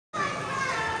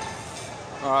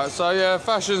Alright, so yeah,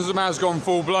 fascism has gone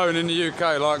full blown in the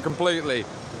UK, like completely.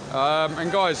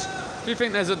 And guys, if you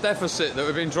think there's a deficit that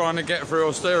we've been trying to get through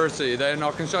austerity, then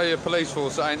I can show you a police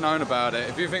force that ain't known about it.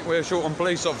 If you think we're short on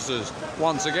police officers,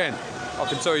 once again, I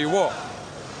can tell you what,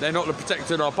 they're not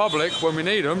protecting our public when we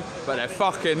need them, but they're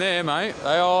fucking here, mate.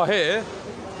 They are here.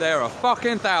 There are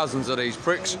fucking thousands of these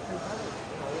pricks.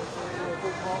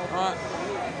 Right.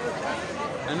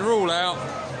 And they're all out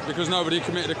because nobody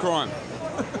committed a crime.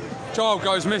 Child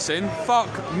goes missing.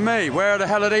 Fuck me. Where the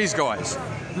hell are these guys?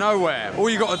 Nowhere. All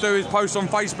you got to do is post on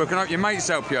Facebook and hope your mates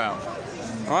help you out.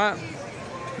 Right?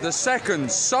 The second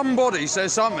somebody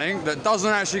says something that doesn't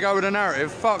actually go with the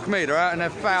narrative, fuck me, they're out in their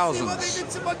thousands. See what they did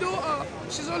to my daughter.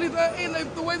 She's only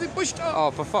 13, the way they pushed her.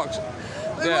 Oh, for fuck's sake.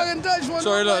 They weren't Dutch.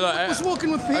 Sorry, look, was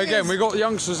walking with peers. Again, we got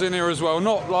youngsters in here as well.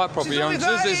 Not like proper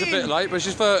youngsters. It's a bit late, but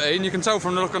she's 13. You can tell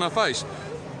from the look on her face.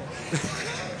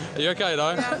 Are you okay,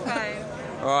 though? Yeah, okay.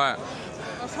 Alright.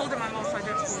 I was holding my mouth so I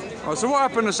don't fall. Right, so what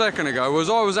happened a second ago was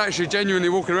I was actually genuinely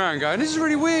walking around going, this is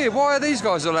really weird. Why are these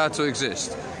guys allowed to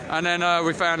exist? And then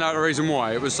we found out the reason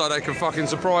why. It was so they could fucking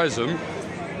surprise them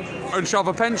and shove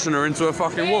a pensioner into a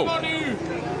fucking wall.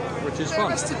 Which is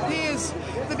fun. Arrested peers.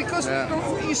 Because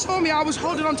you saw me, I was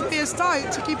holding on to Piers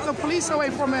tight to keep the police away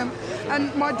from him.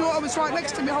 And my daughter was right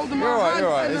next to me holding my hand.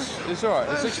 You're alright. It's alright.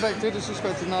 It's expected. It's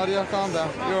expected, Nadia. Calm down.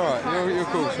 You're alright. You're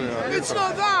cool, sweetheart. It's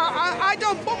not that. I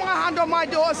don't put my hand on my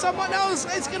daughter. Someone else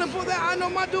is going to put their hand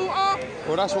on my daughter.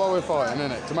 Well, that's why we're fighting,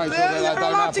 isn't it? To make sure that don't happen. You're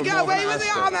allowed to get away with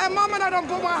it. I'm her mum and I don't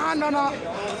put my hand on her.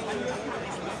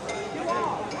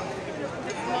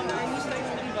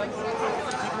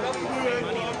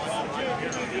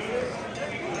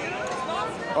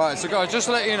 Right, so guys, just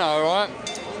to let you know, right,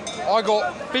 I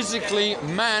got physically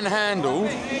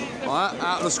manhandled, right,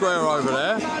 out of the square over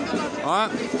there, right,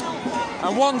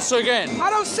 and once again, I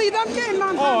don't see them getting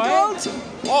manhandled.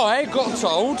 I got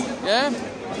told, yeah,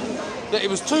 that it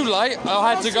was too late,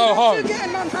 I had to go home,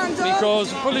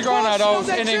 because fully grown adults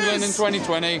in England in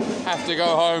 2020 have to go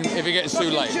home if it gets too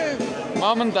late.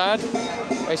 Mum and Dad,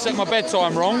 they set my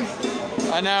bedtime wrong,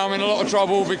 and now I'm in a lot of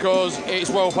trouble because it's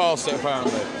well past it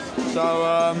apparently. So,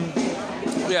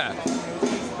 yeah.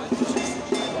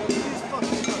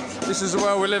 This is the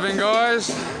world we live in, guys.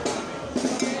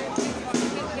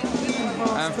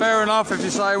 And fair enough if you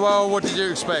say, well, what did you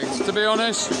expect? To be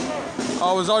honest,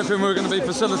 I was hoping we were going to be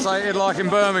facilitated like in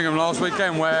Birmingham last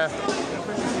weekend where,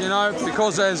 you know,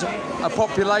 because there's a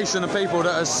population of people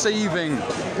that are seething,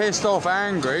 pissed off,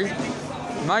 angry,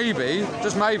 maybe,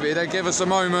 just maybe, they give us a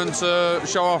moment to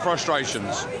show our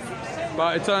frustrations.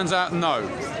 But it turns out, no.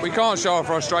 We can't show our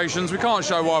frustrations, we can't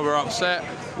show why we're upset.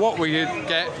 What we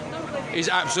get is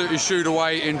absolutely shooed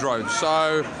away in droves.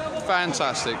 So,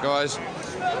 fantastic, guys.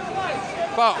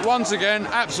 But, once again,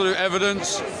 absolute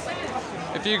evidence.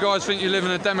 If you guys think you live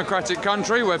in a democratic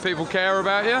country where people care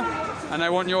about you, and they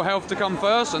want your health to come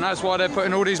first, and that's why they're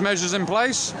putting all these measures in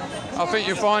place, I think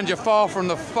you'll find you're far from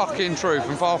the fucking truth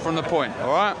and far from the point,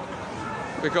 alright?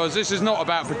 Because this is not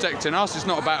about protecting us, it's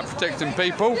not about protecting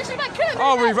people.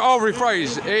 I'll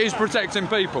rephrase, it is protecting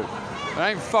people. It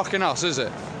ain't fucking us, is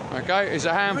it? Okay, it's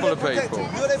a handful of people.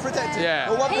 Who are they protecting? Yeah,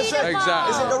 the 1%?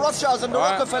 exactly. Is it the Rothschilds and the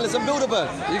Rockefellers and Bilderberg?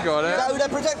 You got it. Is that who they're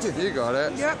protecting? You got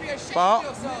it. Yep. But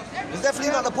it's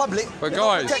definitely not the public. But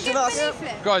they're protecting us.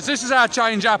 Guys, this is how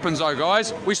change happens though,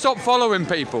 guys. We stop following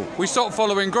people. We stop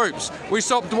following groups. We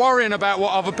stopped worrying about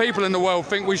what other people in the world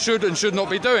think we should and should not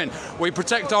be doing. We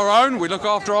protect our own, we look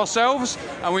after ourselves,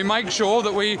 and we make sure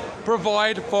that we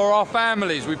provide for our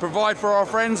families. We provide for our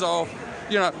friends,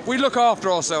 you know, we look after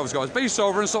ourselves, guys. Be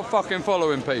sovereign, stop fucking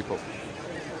following people.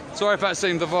 Sorry if that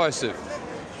seemed divisive.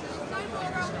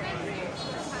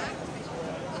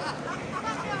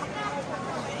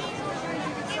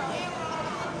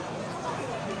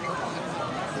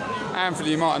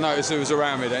 Anthony, you might have noticed who was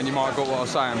around me then, you might have got what I was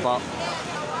saying, but...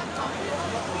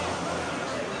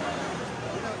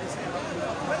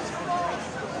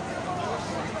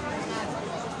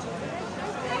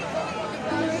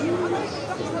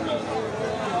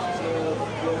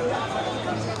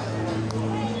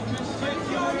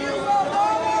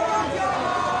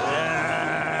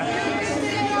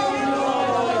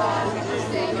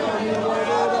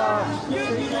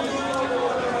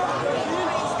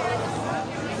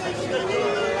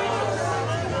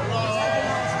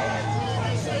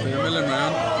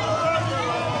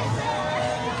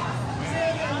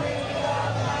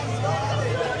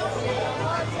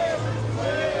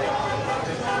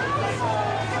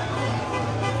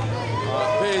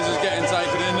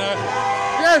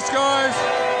 Yes, guys!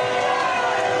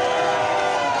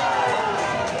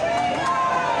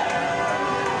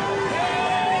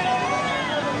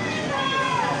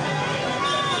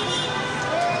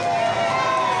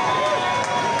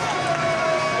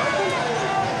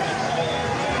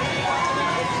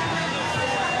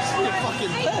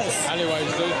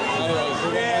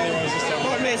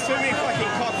 many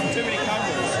fucking cops and too many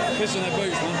cameras. Pissing their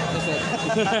boots, man. That's what.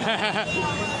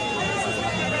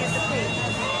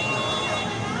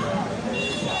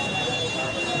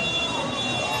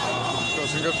 Got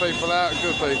some good people out,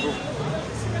 good people.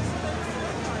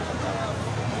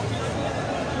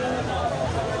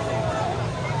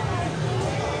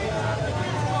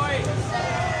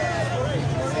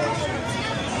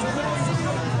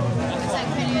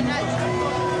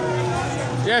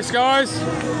 Yes, guys.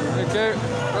 Thank you.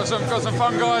 Got some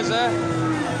fun guys there.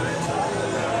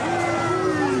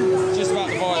 Just about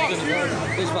the vibes, isn't it?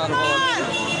 Just about the vibes.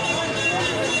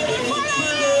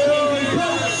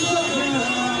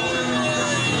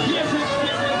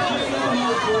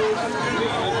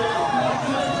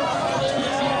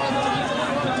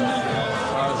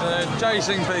 So they're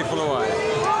chasing people away.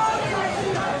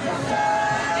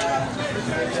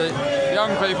 See,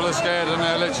 young people are scared and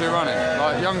they're literally running.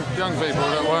 Like young people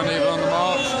that weren't even on the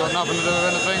march, got nothing to do with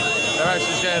anything, they're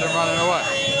actually scared and running away.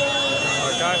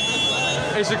 Okay?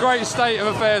 It's a great state of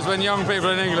affairs when young people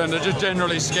in England are just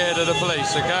generally scared of the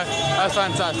police, okay? That's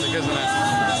fantastic, isn't it?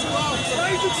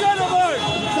 Ladies and gentlemen,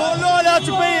 we're not allowed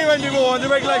to be here anymore on the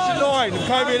Regulation 9 of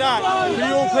COVID Act. Can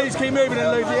you all please keep moving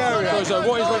and leave the area? So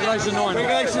what is Regulation 9?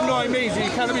 Regulation 9 means that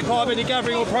you cannot be part of any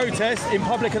gathering or protest in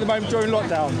public at the moment during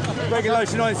lockdown.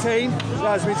 Regulation 19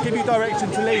 allows me to give you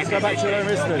direction to leave to go back to your own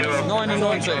residence. 9 and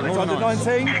 19. It's under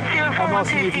 19. I'm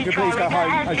asking you if you could please go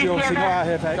home, as you're obviously not out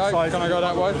here for exercise. Can I go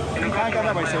that way? You can go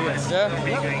that way, so yes. Yeah?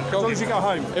 As long as you go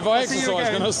home. If I exercise,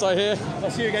 can I stay here?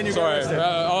 I'll see you again, you'll Sorry, get arrested.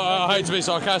 I hate to be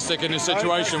sarcastic in this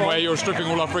situation where you're stripping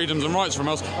all our freedoms and rights from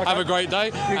us. Okay. Have a great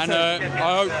day, and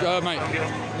I hope, mate,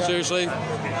 seriously,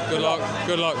 good luck,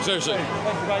 seriously.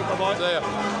 Thank you, mate, bye-bye. See ya.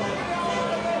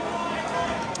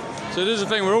 So this is the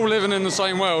thing, we're all living in the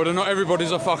same world and not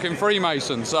everybody's a fucking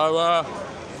Freemason, so,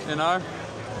 you know,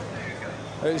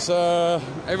 it's,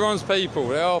 everyone's people,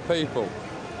 they are people.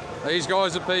 These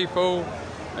guys are people,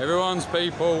 everyone's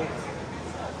people,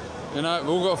 you know, we've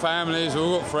all got families, we've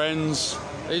all got friends.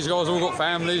 These guys all got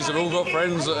families, they've all got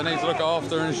friends that they need to look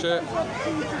after and shit.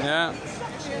 Yeah.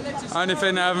 Only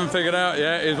thing they haven't figured out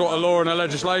yet is what a law and a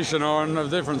legislation are and the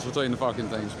difference between the fucking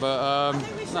things. But,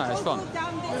 no, it's fun.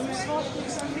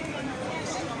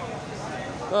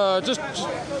 Just...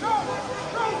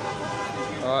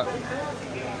 Alright.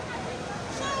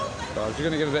 I was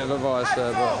going to give a bit of advice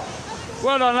there, but...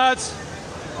 Well done, lads!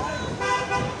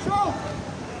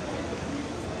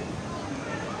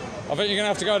 I think you're going to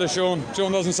have to go to Sean.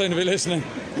 Sean doesn't seem to be listening.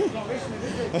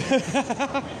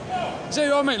 See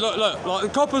what I mean? Look, like the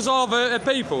coppers are they're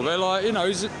people. They're like, you know,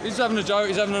 he's having a joke,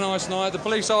 he's having a nice night. The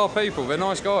police are people, they're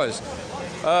nice guys.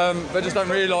 They just don't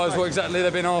realise what exactly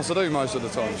they've been asked to do most of the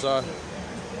time. So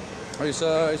it's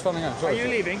fun and games. Are you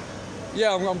leaving?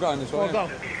 Yeah, I'm going this way. Well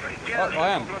done. I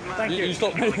am. Thank you. You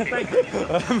stopped me. Thank you.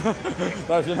 I don't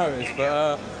know if you noticed,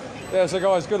 but yeah. So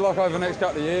guys, good luck over the next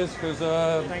couple of years because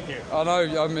Thank you. I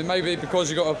know. I mean, maybe because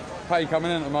you've got a pay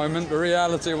coming in at the moment, the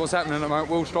reality of what's happening at the moment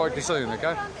will strike you soon.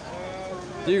 Okay.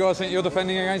 Do you guys think you're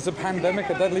defending against a pandemic,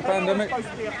 a deadly pandemic?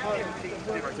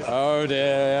 Oh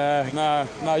dear, yeah.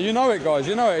 No, you know it, guys.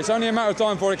 You know it. It's only a matter of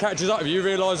time before it catches up. If you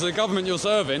realise the government you're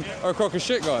serving are a crock of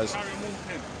shit, guys.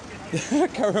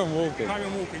 Carry on walking. Carry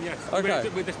on walking, yes. Okay.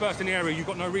 We're dispersed in the area. You've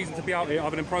got no reason to be out here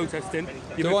other than protesting.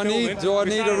 Do I need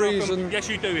a reason? Yes,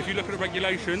 you do. If you look at the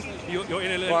regulations, you're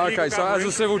in a legal Well, okay, so gathering. as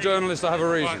a civil journalist, I have a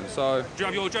reason. Right. So Do you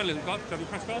have your journalism card? Do you have your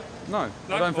press card? no,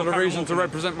 I don't feel a Well, carry reason on to walking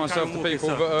represent then. myself Carry on to people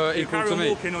walking, that are sir. equal Carry to on me.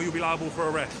 walking or you'll be liable for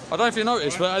arrest. I don't know if you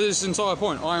noticed, but at this entire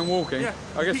point, I am walking. Yeah.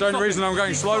 I guess Keep the only stopping. reason I'm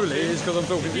going Keep slowly stopping. is because I'm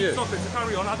talking to you. Stop it, so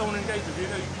carry on. I don't want to engage with you.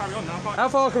 No, you carry on now. How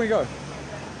far can we go?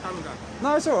 Carry on, go.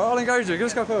 No, it's alright, I'll engage you.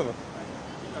 Let's go further.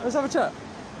 Let's have a chat.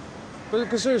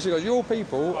 Because seriously, guys, you're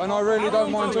people, and I really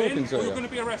don't mind talking to You're you. going to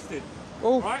be arrested.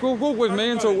 Well, Right? walk with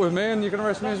me and talk with me, and you can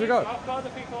arrest me as we go. I've got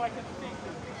other people I can speak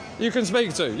to. You can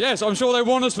speak to. Yes, I'm sure they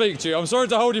want to speak to you. I'm sorry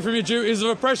to hold you from your duties of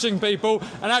oppressing people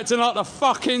and acting like the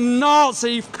fucking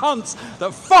Nazi cunts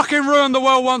that fucking ruined the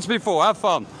world once before. Have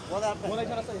fun. What happened? What are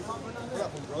they trying to say? What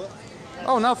happened, brother?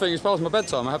 Oh, nothing. It's past my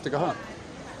bedtime. I have to go home.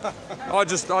 I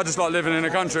just like living in a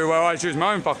country where I choose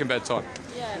my own fucking bedtime.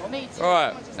 Yeah, me too. All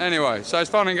right. Anyway, so it's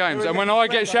fun and games. And when I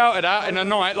get shouted at in a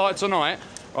night like tonight,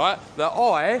 right, that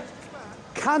I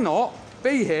cannot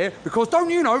be here because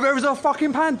don't you know there is a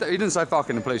fucking pandemic? He didn't say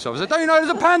fucking the police officer. Don't you know there's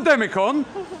a pandemic on,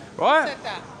 right? Said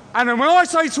that. And then when I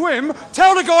say to him,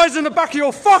 tell the guys in the back of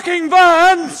your fucking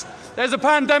vans there's a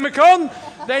pandemic on,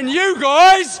 then you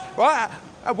guys, right,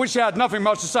 which had nothing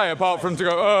much to say apart from to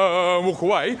go, walk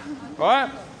away, right?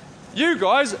 You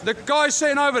guys, the guys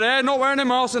sitting over there not wearing their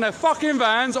masks in their fucking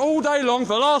vans all day long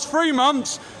for the last 3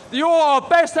 months, you're our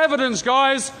best evidence,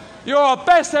 guys, You're our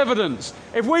best evidence.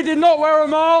 If we did not wear a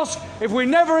mask, if we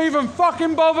never even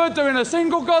fucking bothered doing a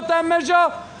single goddamn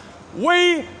measure,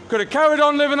 we could have carried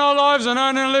on living our lives and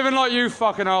earning a living like you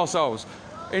fucking arseholes.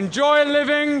 Enjoy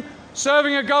living,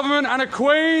 serving a government and a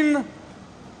queen.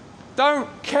 Don't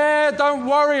care, don't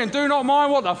worry, and do not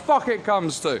mind what the fuck it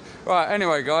comes to. Right,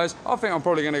 anyway, guys, I think I'm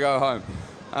probably going to go home.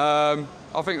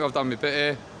 I think I've done my bit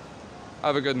here.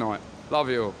 Have a good night. Love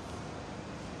you all.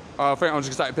 I think I'm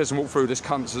just going to take a piss and walk through this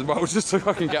cunt as well, just so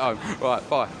I can get home. Right,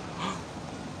 bye.